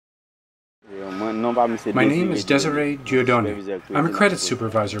My name is Desiré Dieudonne. I'm a credit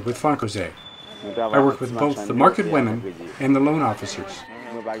supervisor with Fonkoze. I work with both the market women and the loan officers.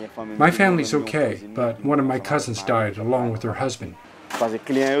 My family's okay, but one of my cousins died along with her husband.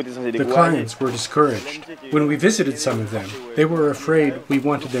 The clients were discouraged. When we visited some of them, they were afraid we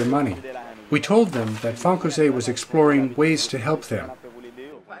wanted their money. We told them that Fonkoze was exploring ways to help them.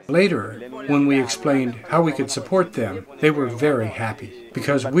 Later, when we explained how we could support them, they were very happy,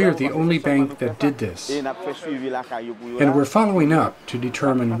 because we're the only bank that did this. And we're following up to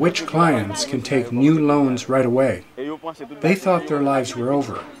determine which clients can take new loans right away. They thought their lives were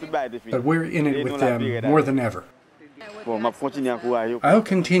over, but we're in it with them more than ever. I'll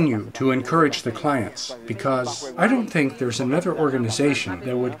continue to encourage the clients, because I don't think there's another organization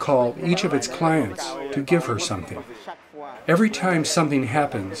that would call each of its clients to give her something. Every time something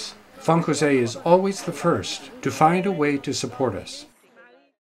happens, Fonkoze is always the first to find a way to support us.